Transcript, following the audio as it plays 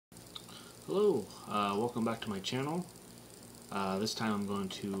Hello, welcome back to my channel. This time I'm going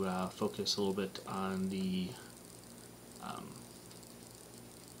to focus a little bit on the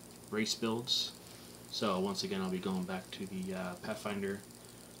race builds. So once again I'll be going back to the Pathfinder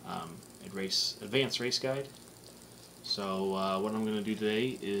Advanced Race Guide. So what I'm going to do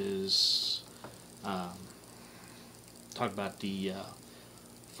today is talk about the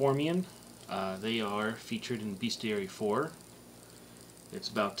Formian. They are featured in Bestiary 4. It's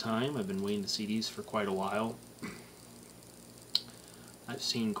about time. I've been waiting to see these for quite a while. I've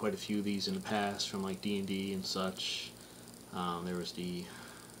seen quite a few of these in the past from like D&D and such. There was the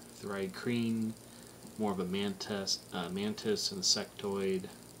Thride Crane, more of a mantis insectoid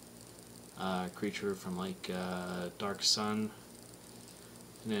creature from like Dark Sun,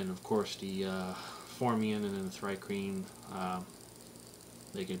 and then of course the Formian and then the Thride Crane.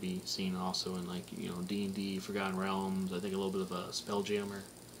 They can be seen also in like D&D, Forgotten Realms. I think a little bit of a Spelljammer.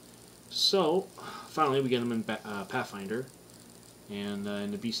 So finally we get them in Pathfinder, and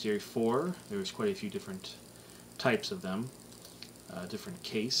in the Bestiary 4 there's quite a few different types of them, different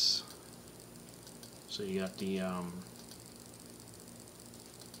Caste. So you got the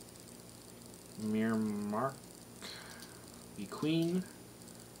Mirmark, the Queen,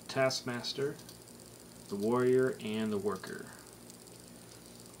 Taskmaster, the Warrior, and the Worker.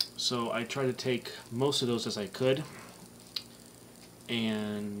 So I try to take most of those as I could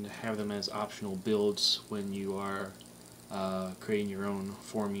and have them as optional builds when you are creating your own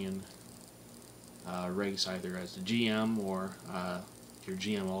Formian race, either as the GM or if your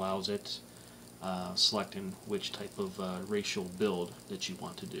GM allows it, selecting which type of racial build that you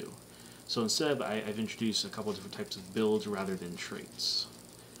want to do. So instead I've introduced a couple different types of builds rather than traits.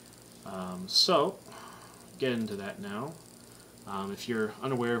 So get into that now. If you're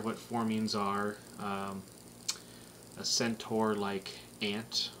unaware of what Formians are, a centaur-like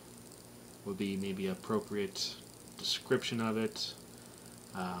ant would be maybe an appropriate description of it.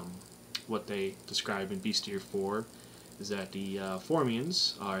 What they describe in Bestiary 4 is that the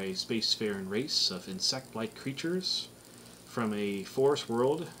Formians are a spacefaring race of insect-like creatures from a forest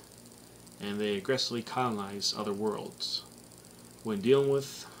world, and they aggressively colonize other worlds. When dealing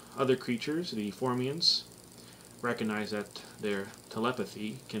with other creatures, the Formians recognize that their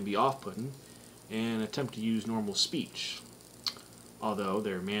telepathy can be off-putting and attempt to use normal speech, although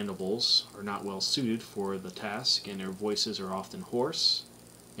their mandibles are not well suited for the task and their voices are often hoarse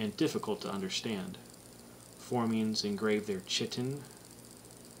and difficult to understand. Formians engrave their chitin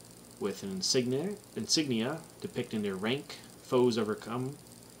with an insignia depicting their rank, foes overcome,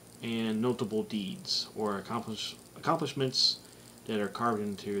 and notable deeds or accomplishments that are carved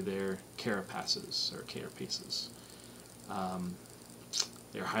into their carapaces or carapaces.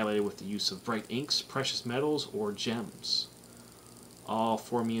 They're highlighted with the use of bright inks, precious metals, or gems. All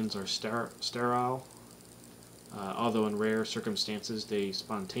Formians are sterile, although in rare circumstances they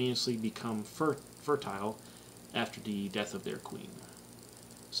spontaneously become fertile after the death of their queen.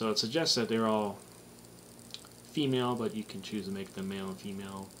 So it suggests that they're all female, but you can choose to make them male and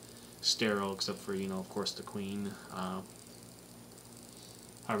female, sterile, except for, of course, the queen.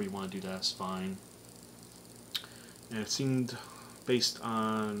 However you want to do that is fine. And it seemed, based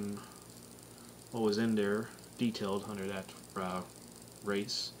on what was in there, detailed under that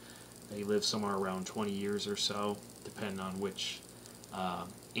race, they live somewhere around 20 years or so, depending on which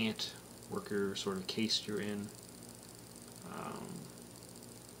ant worker sort of caste you're in.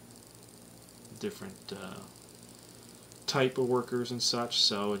 Different type of workers and such,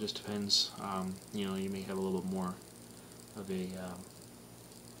 so it just depends. You may have a little bit more of a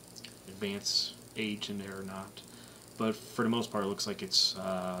advanced age in there or not, but for the most part it looks like it's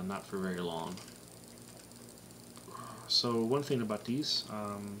not for very long. So one thing about these,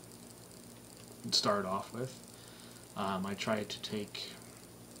 to start off with, I tried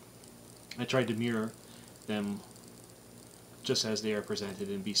to mirror them just as they are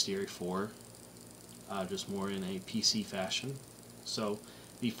presented in Bestiary 4, just more in a PC fashion. So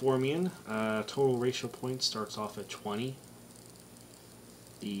the Formian total racial points starts off at 20.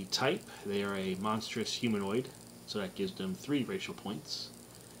 The type, they are a Monstrous Humanoid, so that gives them 3 racial points.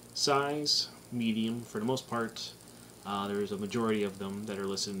 Size, medium. For the most part, there's a majority of them that are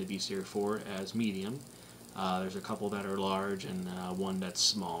listed in the Bestiary 4 as medium. There's a couple that are large and one that's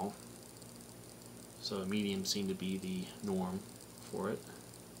small. So medium seem to be the norm for it.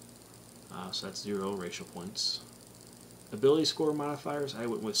 So that's 0 racial points. Ability score modifiers, I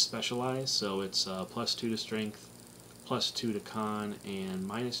went with Specialized, so it's +2 to Strength, +2 to Con, and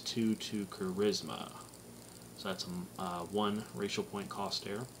 -2 to Charisma. So that's 1 racial point cost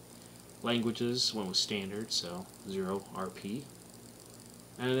there. Languages went with Standard, so 0 RP.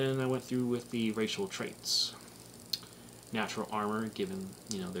 And then I went through with the racial traits. Natural armor, given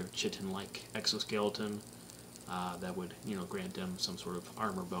their chitin-like exoskeleton, that would grant them some sort of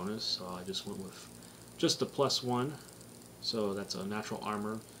armor bonus. So I just went with just the +1. So that's a natural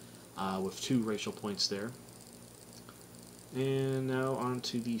armor with 2 racial points there. And now on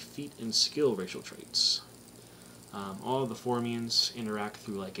to the feat and skill racial traits. All of the Formians interact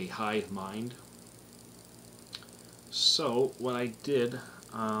through like a hive mind. So what I did,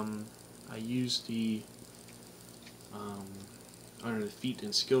 I used the under the feat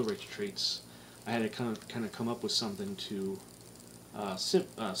and skill racial traits, I had to kind of come up with something to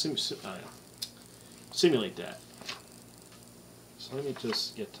simulate that. So let me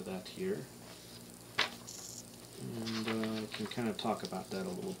just get to that here, and I can kind of talk about that a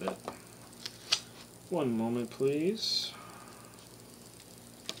little bit. One moment, please.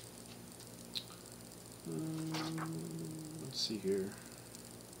 Let's see here.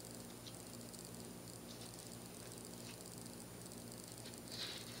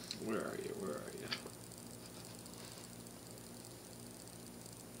 Where are you? Where are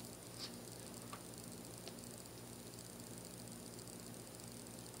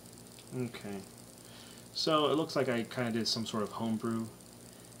you? Okay. So it looks like I kind of did some sort of homebrew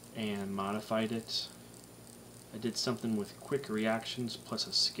and modified it. I did something with quick reactions plus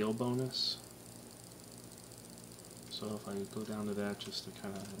a skill bonus. So if I go down to that just to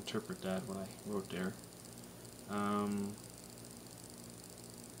kind of interpret that, what I wrote there.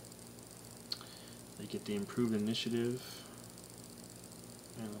 They get the improved initiative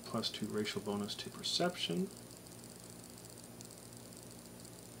and a +2 racial bonus to perception.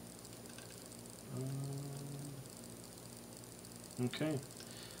 Okay,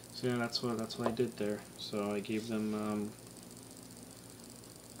 so yeah, that's what I did there. So I gave them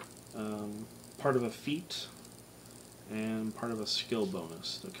part of a feat and part of a skill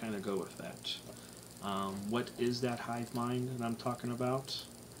bonus to kind of go with that. What is that hive mind that I'm talking about?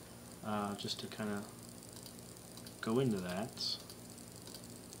 Just to kind of go into that.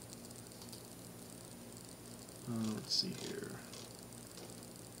 Let's see here.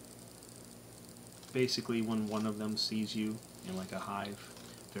 Basically, when one of them sees you in like a hive,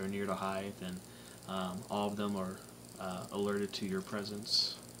 if they're near the hive, then all of them are alerted to your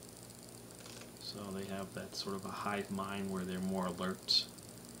presence. So they have that sort of a hive mind where they're more alert.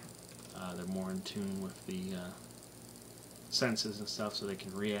 They're more in tune with the senses and stuff, so they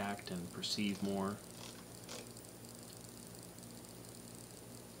can react and perceive more.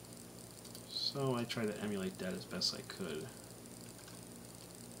 So I try to emulate that as best I could.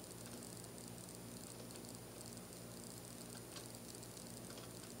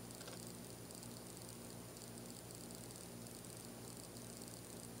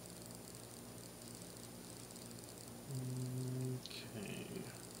 Okay,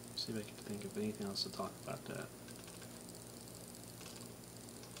 see if I can think of anything else to talk about that.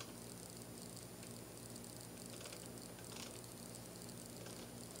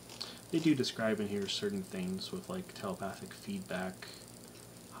 They do describe in here certain things with like telepathic feedback,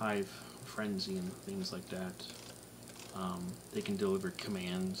 hive frenzy, and things like that. They can deliver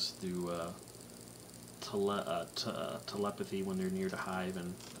commands through telepathy when they're near the hive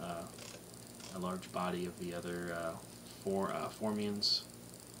and a large body of the other Formians.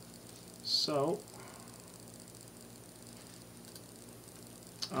 So,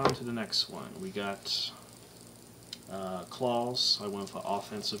 on to the next one. We got claws. I went with an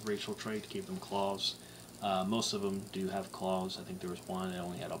offensive racial trait, gave them claws. Most of them do have claws. I think there was one that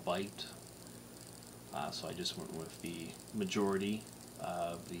only had a bite. So I just went with the majority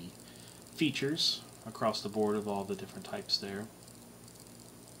of the features across the board of all the different types there.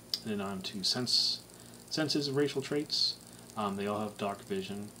 And then on to senses and racial traits. They all have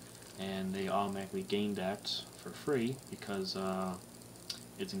Darkvision, and they automatically gain that for free because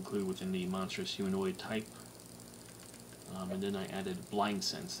it's included within the Monstrous Humanoid type. And then I added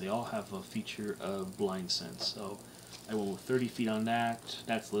Blindsense. They all have a feature of Blindsense. So I went with 30 feet on that.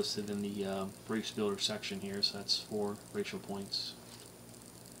 That's listed in the race builder section here, so that's 4 racial points.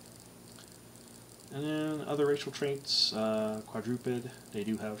 And then other racial traits, Quadruped. They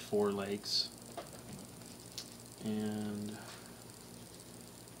do have 4 legs. And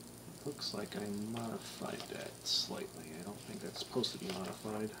it looks like I modified that slightly. I don't think that's supposed to be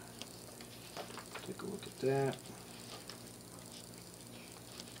modified. Take a look at that.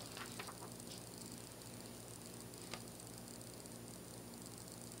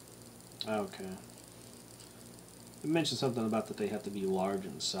 Okay. It mentioned something about that they have to be large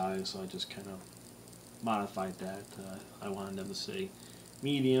in size, so I just kind of modified that. I wanted them to say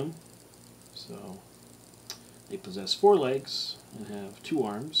medium. So they possess 4 legs, and have 2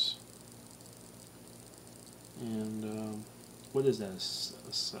 arms. And what is that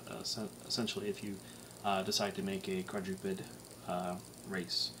essentially if you decide to make a quadruped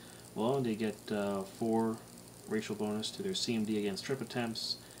race? Well, they get 4 racial bonus to their CMD against trip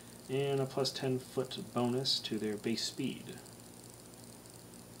attempts, and a plus 10-foot bonus to their base speed.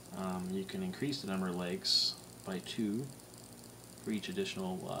 You can increase the number of legs by 2 for each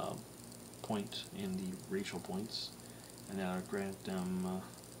additional point in the racial points, and that'll grant them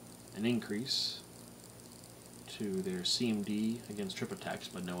an increase to their CMD against trip attacks,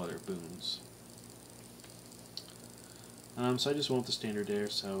 but no other boons. So I just went with the standard there,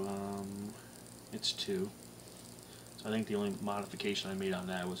 so it's 2. So I think the only modification I made on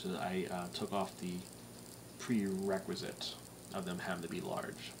that was that I took off the prerequisite of them having to be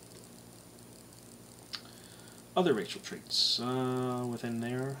large. Other racial traits within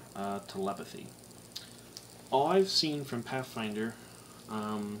there, telepathy. All I've seen from Pathfinder,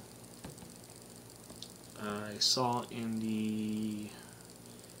 I saw in the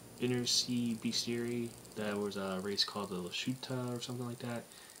Inner Sea Bestiary that was a race called the Lashuta or something like that.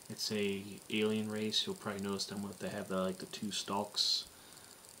 It's a alien race. You'll probably notice them with they have the 2 stalks,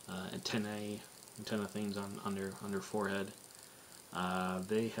 antenna things on their forehead.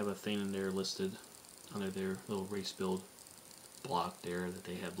 They have a thing in there listed under their little race build block there that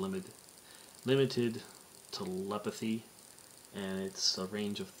they have limited telepathy, and it's a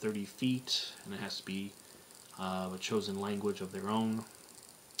range of 30 feet, and it has to be a chosen language of their own,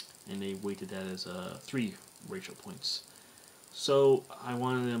 and they weighted that as 3 racial points. So I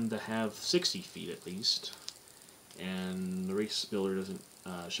wanted them to have 60 feet at least, and the race builder doesn't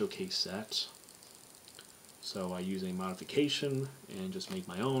showcase that. So I use a modification and just made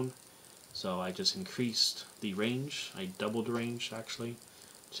my own. So I just increased the range. I doubled the range actually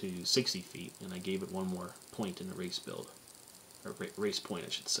to 60 feet, and I gave it 1 more point in the race build, or race point I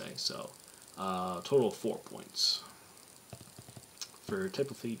should say. So total of 4 points for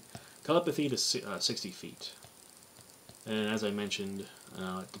telepathy to 60 feet. And as I mentioned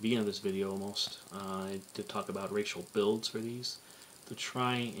at the beginning of this video almost, I did talk about racial builds for these to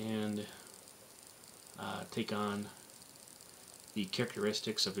try and take on the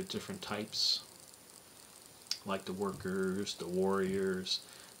characteristics of the different types, like the workers, the warriors,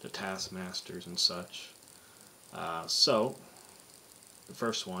 the taskmasters, and such. So, the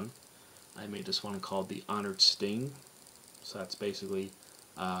first one, I made this one called the Honored Sting. So that's basically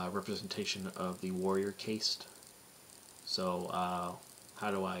a representation of the warrior caste. So,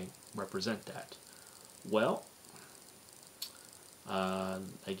 how do I represent that? Well, I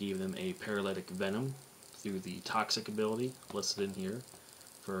gave them a Paralytic Venom through the Toxic ability listed in here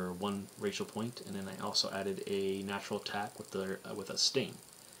for 1 racial point, and then I also added a natural attack with a Sting.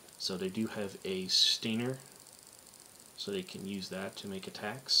 So they do have a Stinger, so they can use that to make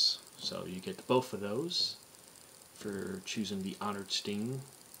attacks. So you get both of those for choosing the Honored Sting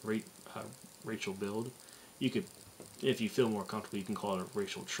racial build. You could, if you feel more comfortable, you can call it a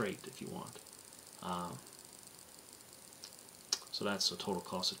racial trait if you want. So that's a total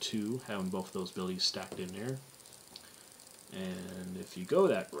cost of 2, having both of those abilities stacked in there. And if you go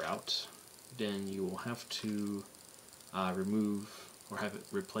that route, then you will have to remove or have it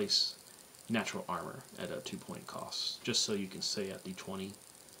replace natural armor at a 2-point cost, just so you can stay at the 20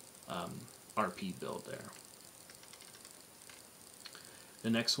 RP build there.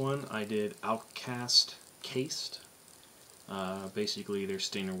 The next one I did Outcast Caste. Basically their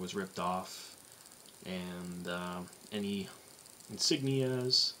stinger was ripped off, and any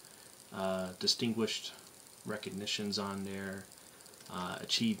insignias, distinguished recognitions on there,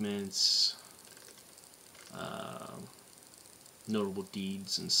 achievements, notable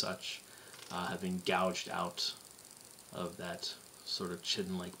deeds and such have been gouged out of that sort of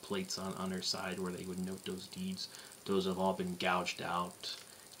chin-like plates on their side where they would note those deeds. Those have all been gouged out.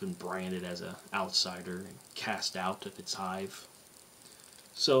 It's been branded as an outsider and cast out if it's Hive.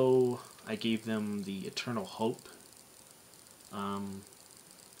 So I gave them the Eternal Hope.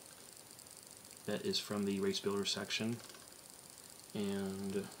 That is from the Race Builder section,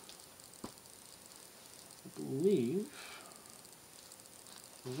 and I believe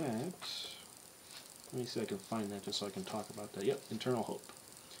that, let me see if I can find that just so I can talk about that. Yep, Eternal Hope.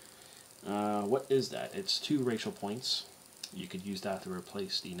 What is that? It's 2 racial points. You could use that to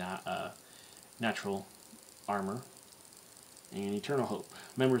replace the natural armor. And Eternal Hope.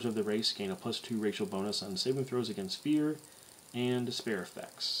 Members of the race gain a +2 racial bonus on saving throws against fear and despair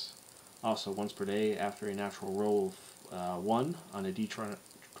effects. Also, once per day, after a natural roll of 1 on a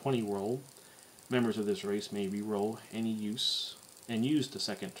D20 roll, members of this race may re-roll any use and use the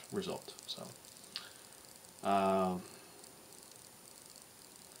second result. So,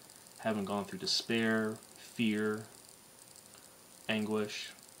 having gone through despair, fear,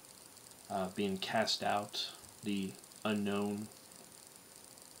 anguish, being cast out, the unknown,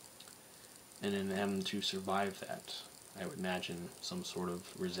 and then having to survive that. I would imagine some sort of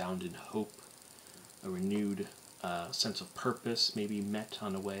resounding hope, a renewed sense of purpose, maybe met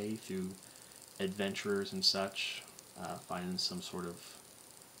on the way through adventurers and such, finding some sort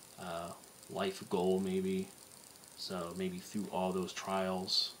of life goal maybe. So maybe through all those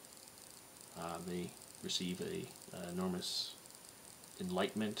trials, they receive a enormous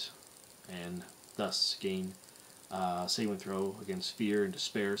enlightenment, and thus gain saving throw against fear and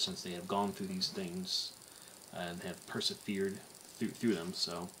despair, since they have gone through these things and have persevered through them.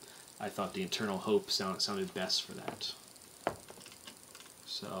 So I thought the eternal hope sounded best for that.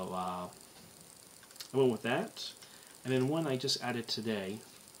 So I went with that. And then one I just added today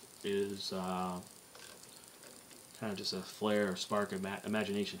is kind of just a flare or spark of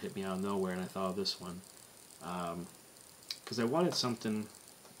imagination hit me out of nowhere, and I thought of this one. Because I wanted something.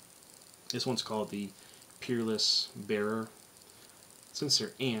 This one's called the Peerless Bearer. Since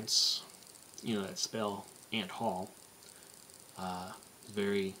they're ants, you know, that spell Ant Hall,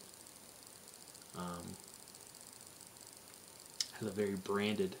 very has a very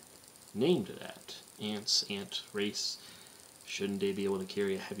branded name to that. Ants, ant race, shouldn't they be able to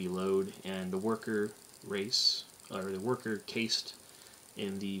carry a heavy load? And the worker race, or the worker caste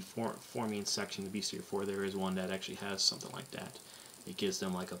in the Formian section, the Bestiary 4, there is one that actually has something like that. It gives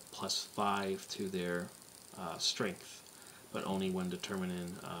them like a +5 to their strength, but only when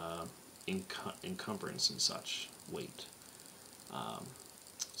determining encumbrance and such, weight.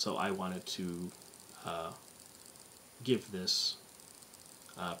 So I wanted to give this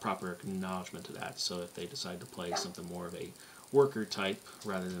proper acknowledgement to that, so if they decide to play something more of a worker type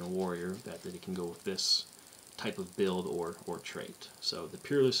rather than a warrior, that they can go with this type of build or trait. So the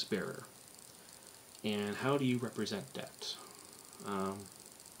Peerless Bearer. And how do you represent that?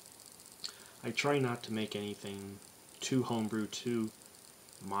 I try not to make anything too homebrew, too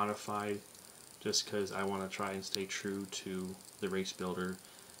modified, just because I want to try and stay true to the race builder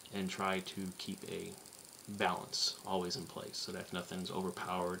and try to keep a balance always in place, so that nothing's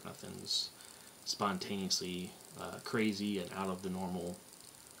overpowered, nothing's spontaneously crazy and out of the normal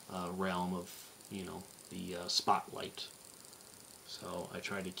realm of, you know, the spotlight. So I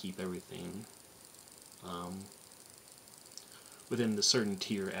try to keep everything within the certain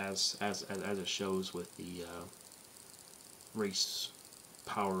tier as it shows with the race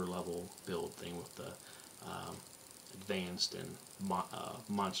power level build thing with the advanced and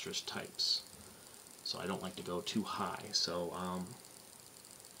monstrous types. So I don't like to go too high. So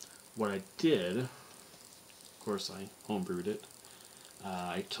what I did, of course I homebrewed it.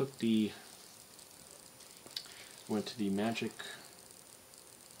 I went to the magic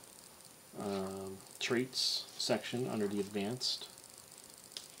traits section under the advanced,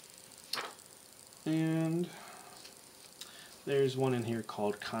 and there's one in here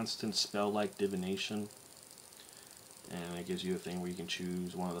called constant spell-like divination, and it gives you a thing where you can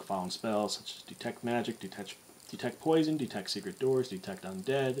choose one of the following spells, such as detect magic, detect poison, detect secret doors, detect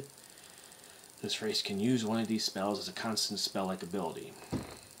undead. This race can use one of these spells as a constant spell-like ability.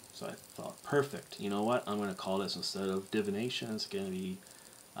 So I thought, perfect, you know what, I'm going to call this, instead of divination, it's going to be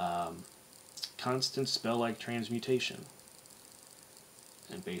constant spell-like transmutation.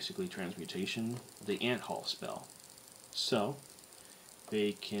 And basically transmutation, the Ant Hall spell. So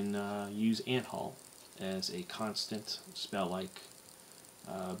they can use Ant Hall as a constant spell-like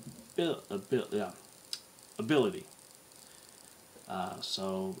ability.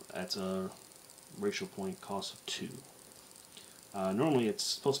 So that's a racial point cost of 2. Normally it's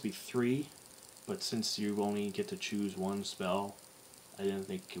supposed to be 3, but since you only get to choose one spell, I didn't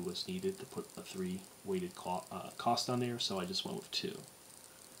think it was needed to put a 3 weighted cost on there, so I just went with 2.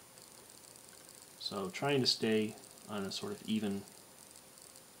 So trying to stay on a sort of even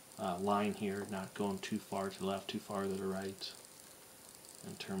line here, not going too far to the left, too far to the right,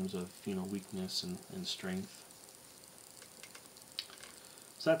 in terms of, you know, weakness and strength.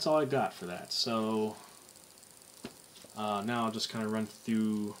 So that's all I got for that. So now I'll just kind of run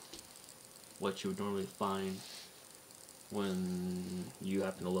through what you would normally find when you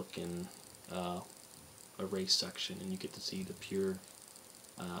happen to look in a race section and you get to see the pure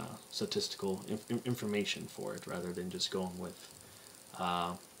statistical information for it, rather than just going with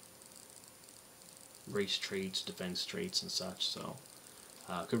race traits, defense traits, and such. So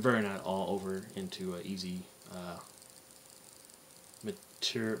converting that all over into an easy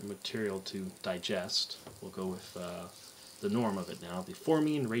material to digest, we'll go with the norm of it now. The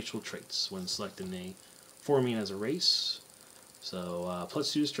Formian racial traits. When selecting a Formian as a race, So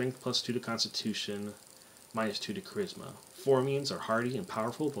 +2 to strength, +2 to constitution, -2 to charisma. Formians are hardy and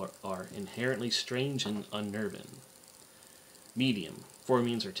powerful, but are inherently strange and unnerving. Medium.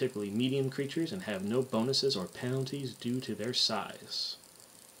 Formians are typically medium creatures and have no bonuses or penalties due to their size.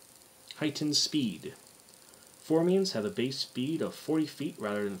 Heightened speed. Formians have a base speed of 40 feet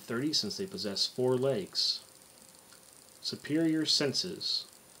rather than 30 since they possess 4 legs. Superior senses.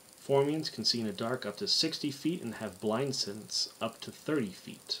 Formians can see in the dark up to 60 feet and have Blindsense up to 30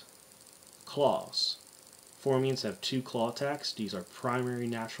 feet. Claws. Formians have 2 claw attacks. These are primary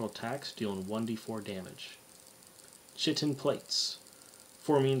natural attacks, dealing 1d4 damage. Chitin plates.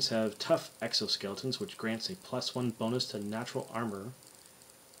 Formians have tough exoskeletons, which grants a +1 bonus to natural armor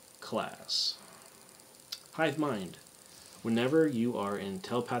class. Hive mind. Whenever you are in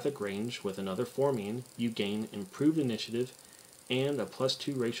telepathic range with another Formian, you gain improved initiative and a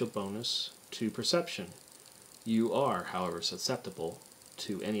 +2 racial bonus to perception. You are, however, susceptible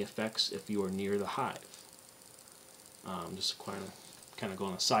to any effects if you are near the hive. Just kind of go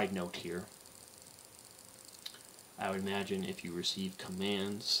on a side note here. I would imagine if you receive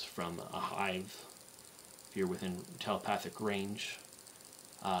commands from a hive, if you're within telepathic range,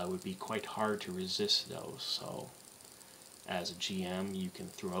 it would be quite hard to resist those. So, as a GM, you can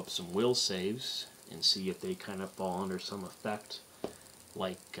throw up some will saves and see if they kind of fall under some effect,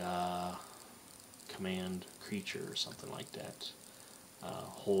 like command creature or something like that.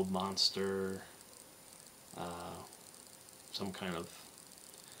 Hold monster, some kind of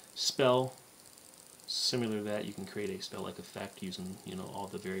spell similar to that. You can create a spell-like effect using, all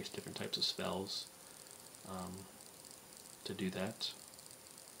the various different types of spells to do that.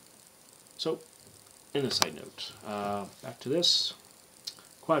 So, in a side note, back to this.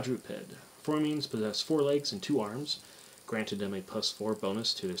 Quadruped. Formians possess 4 legs and 2 arms, granted them a +4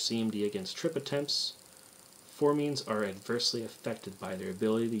 bonus to their CMD against trip attempts. Formians are adversely affected by their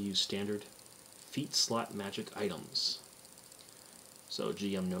ability to use standard feat slot magic items. So,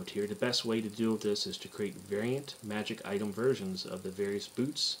 GM note here, the best way to deal with this is to create variant magic item versions of the various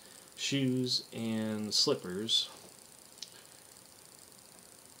boots, shoes, and slippers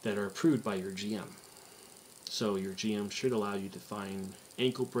that are approved by your GM. So your GM should allow you to find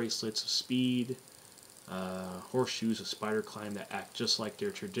ankle bracelets of speed, horseshoes of spider climb that act just like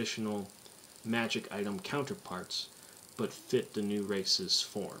their traditional magic item counterparts, but fit the new race's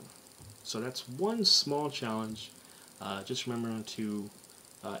form. So that's one small challenge. Just remember to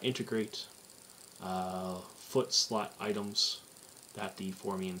integrate foot slot items that the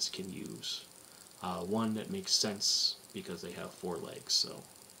Formians can use. One that makes sense because they have 4 legs, so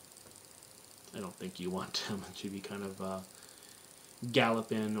I don't think you want them to be kind of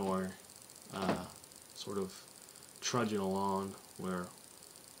galloping or sort of trudging along where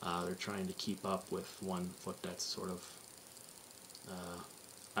they're trying to keep up with one foot that's sort of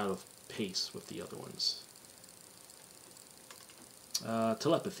out of pace with the other ones.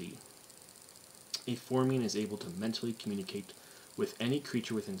 Telepathy. A Formian is able to mentally communicate with any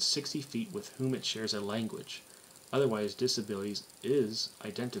creature within 60 feet with whom it shares a language. Otherwise, this ability is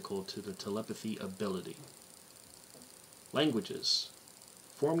identical to the telepathy ability. Languages.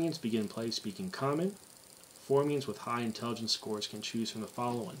 Formians begin play speaking Common. Formians with high intelligence scores can choose from the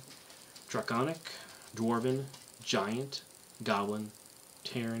following: Draconic, Dwarven, Giant, Goblin,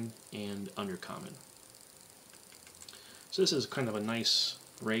 Terran, and Undercommon. So this is kind of a nice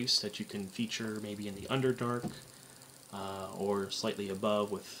race that you can feature maybe in the Underdark or slightly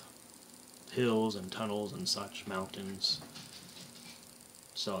above with hills and tunnels and such, mountains.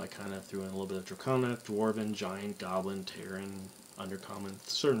 So I kind of threw in a little bit of Draconic, Dwarven, Giant, Goblin, Terran, Undercommon,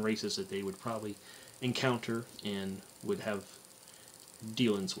 certain races that they would probably encounter and would have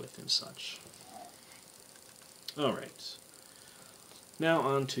dealings with and such. Alright. Now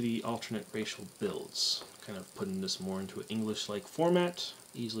on to the alternate racial builds. Kind of putting this more into an English-like format,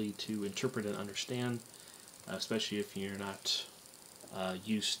 easily to interpret and understand, especially if you're not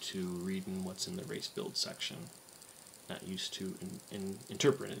used to reading what's in the race build section. Not used to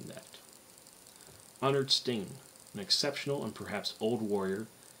interpreting that. Honored Sting, an exceptional and perhaps old warrior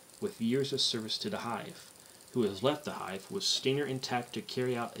with years of service to the Hive, who has left the Hive with Stinger intact to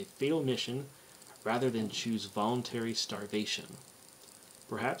carry out a fatal mission rather than choose voluntary starvation.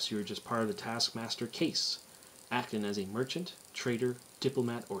 Perhaps you are just part of the Taskmaster Caste, acting as a merchant, trader,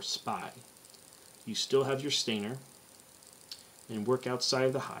 diplomat, or spy. You still have your Stinger and work outside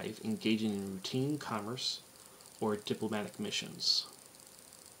of the Hive, engaging in routine commerce or diplomatic missions.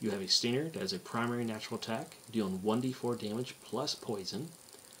 You have a Stinger that is a primary natural attack, dealing 1d4 damage plus poison.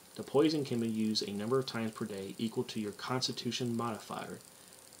 The poison can be used a number of times per day equal to your Constitution modifier,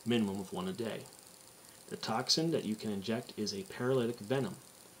 minimum of 1 a day. The toxin that you can inject is a Paralytic Venom.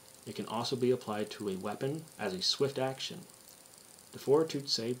 It can also be applied to a weapon as a swift action. The Fortitude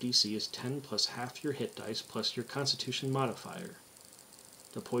save DC is 10 plus half your hit dice plus your Constitution modifier.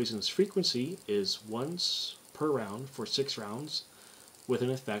 The poison's frequency is once per round for 6 rounds, with an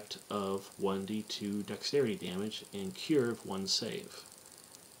effect of 1d2 dexterity damage and cure of 1 save.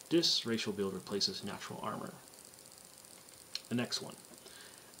 This racial build replaces natural armor. The next one,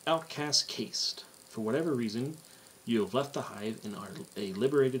 Outcast Caste. For whatever reason, you have left the Hive and are a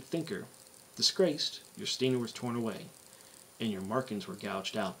liberated thinker. Disgraced, your stinger was torn away, and your markings were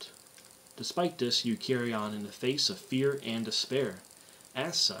gouged out. Despite this, you carry on in the face of fear and despair.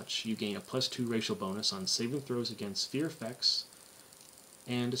 As such, you gain a +2 racial bonus on saving throws against fear effects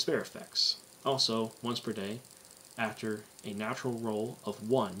and despair effects. Also, once per day, after a natural roll of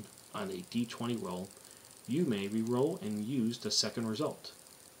 1 on a d20 roll, you may re-roll and use the second result.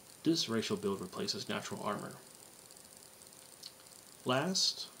 This racial build replaces natural armor.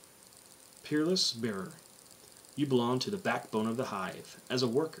 Last, Peerless Bearer. You belong to the backbone of the Hive. As a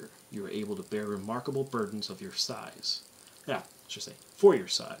worker, you are able to bear remarkable burdens of your size. For your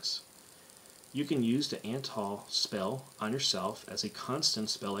size. You can use the Ant-Hall spell on yourself as a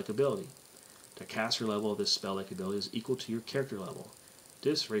constant spell-like ability. The caster level of this spell-like ability is equal to your character level.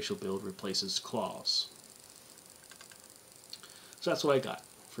 This racial build replaces claws. So that's what I got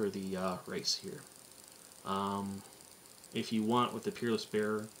for the race here. If you want with the Peerless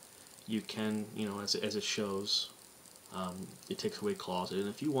Bearer, you can, as it shows, it takes away claws, and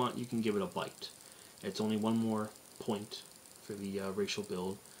if you want, you can give it a bite. It's only 1 more point for the racial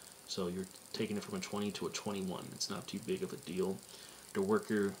build, so you're taking it from a 20 to a 21. It's not too big of a deal. The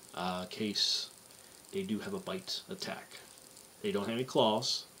worker case, they do have a bite attack. They don't have any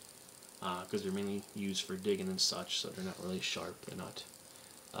claws, because they're mainly used for digging and such, so they're not really sharp. They're not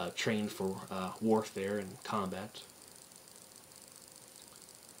trained for warfare and combat.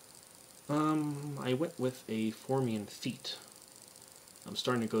 I went with a Formian feat. I'm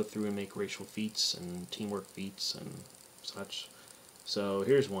starting to go through and make racial feats and teamwork feats and such. So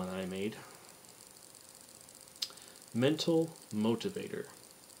here's one I made. Mental Motivator.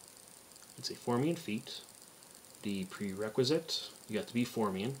 It's a Formian feat. The prerequisite, you have to be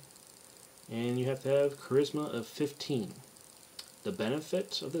Formian, and you have to have Charisma of 15. The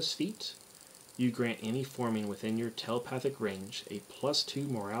benefit of this feat, you grant any Formian within your telepathic range a +2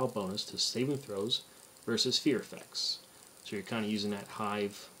 morale bonus to saving throws versus fear effects. So you're kind of using that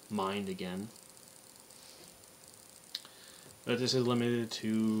Hive mind again. But this is limited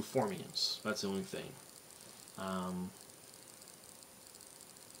to Formians. That's the only thing.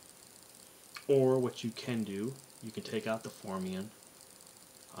 Or what you can do, you can take out the Formian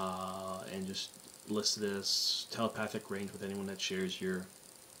and just list it as telepathic range with anyone that shares your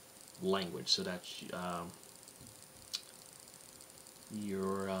language, so that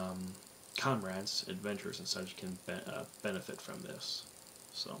your comrades, adventurers and such can benefit from this.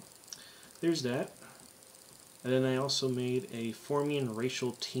 So there's that. And then I also made a Formian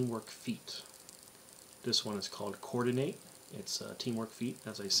racial teamwork feat. This one is called Coordinate. It's a teamwork feat,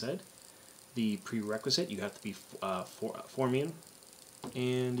 as I said. The prerequisite, you have to be Formian,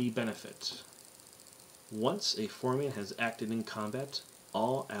 and the benefit. Once a Formian has acted in combat,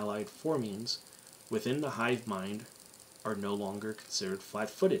 all allied Formians within the hive mind are no longer considered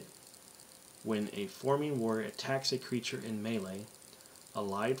flat-footed. When a Formian warrior attacks a creature in melee,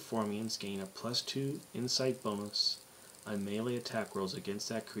 allied Formians gain a +2 insight bonus on melee attack rolls against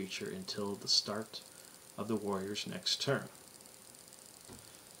that creature until the start of the warrior's next turn.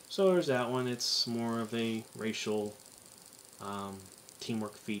 So there's that one. It's more of a racial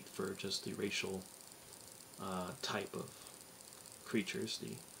teamwork feat for just the racial type of creatures.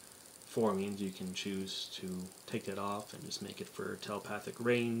 The Formians, you can choose to take that off and just make it for telepathic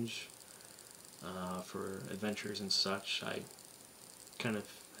range, for adventures and such. I kind of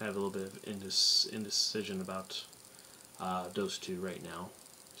have a little bit of indecision about those two right now.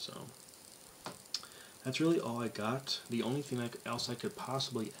 So that's really all I got. The only thing else I could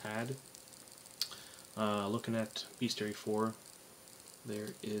possibly add, looking at Bestiary 4, there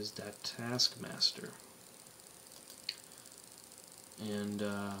is that Taskmaster. And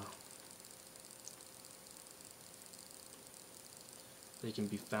they can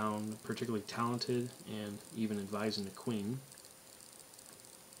be found particularly talented and even advising the Queen.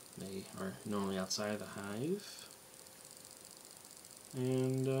 They are normally outside of the hive.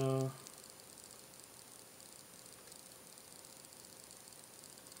 And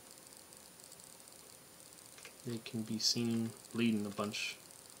they can be seen leading a bunch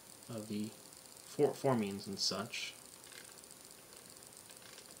of the Formians and such.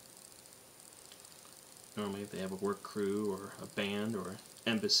 normally if they have a work crew or a band or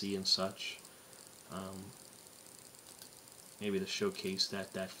embassy and such. Maybe to showcase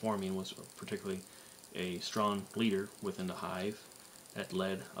that Formian was particularly a strong leader within the Hive that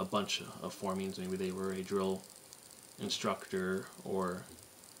led a bunch of Formians. Maybe they were a drill instructor or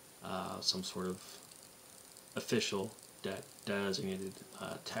some sort of official that designated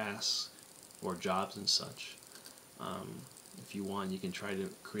tasks or jobs and such. If you want, you can try to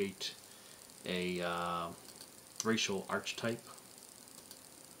create a racial archetype,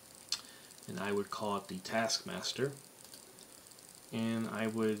 and I would call it the Taskmaster. And I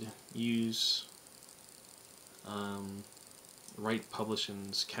would use Wright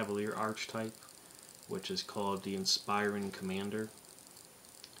Publishing's Cavalier archetype, which is called the Inspiring Commander.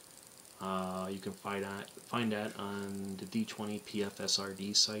 You can find that on the D20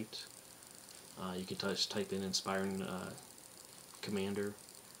 PFSRD site. You can just type in Inspiring Commander,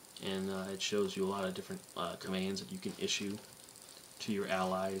 and it shows you a lot of different commands that you can issue to your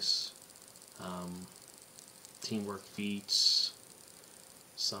allies. Teamwork feats,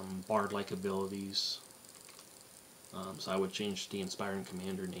 some bard-like abilities. So I would change the Inspiring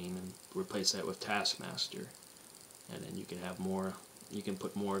Commander name and replace that with Taskmaster, and then you can have more. You can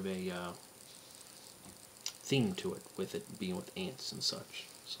put more of a theme to it, with it being with ants and such.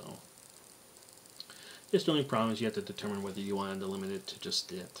 So, just the only problem is you have to determine whether you wanted to limit it to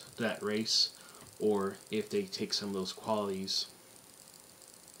just that race, or if they take some of those qualities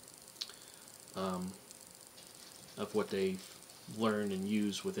of what they've learned and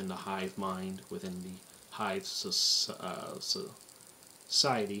used within the Hive mind, within the Hive society,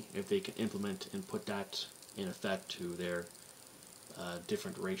 if they can implement and put that in effect to their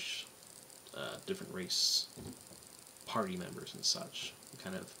different race party members and such,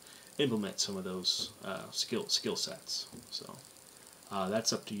 kind of implement some of those skill sets. So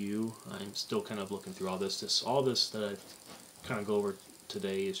that's up to you. I'm still kind of looking through all this. All this that I kind of go over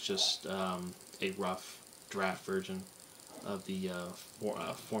today is just a rough draft version of the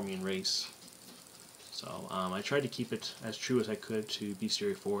Formian race. So I tried to keep it as true as I could to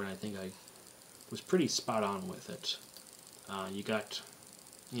Bestiary 4, and I think I was pretty spot on with it. You got,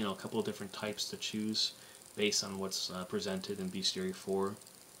 a couple of different types to choose based on what's presented in Bestiary 4.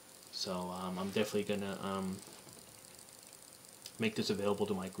 So I'm definitely gonna make this available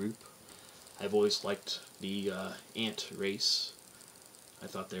to my group. I've always liked the ant race. I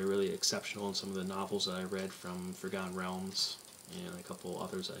thought they were really exceptional in some of the novels that I read from Forgotten Realms and a couple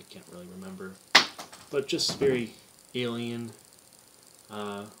others that I can't really remember. But just very alien-like.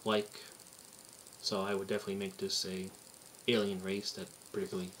 So I would definitely make this a alien race that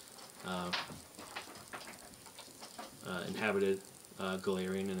particularly inhabited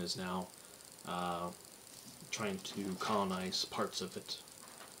Galarian and is now trying to colonize parts of it.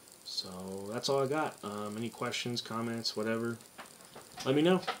 So that's all I got. Any questions, comments, whatever, let me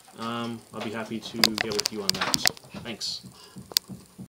know. I'll be happy to get with you on that. Thanks.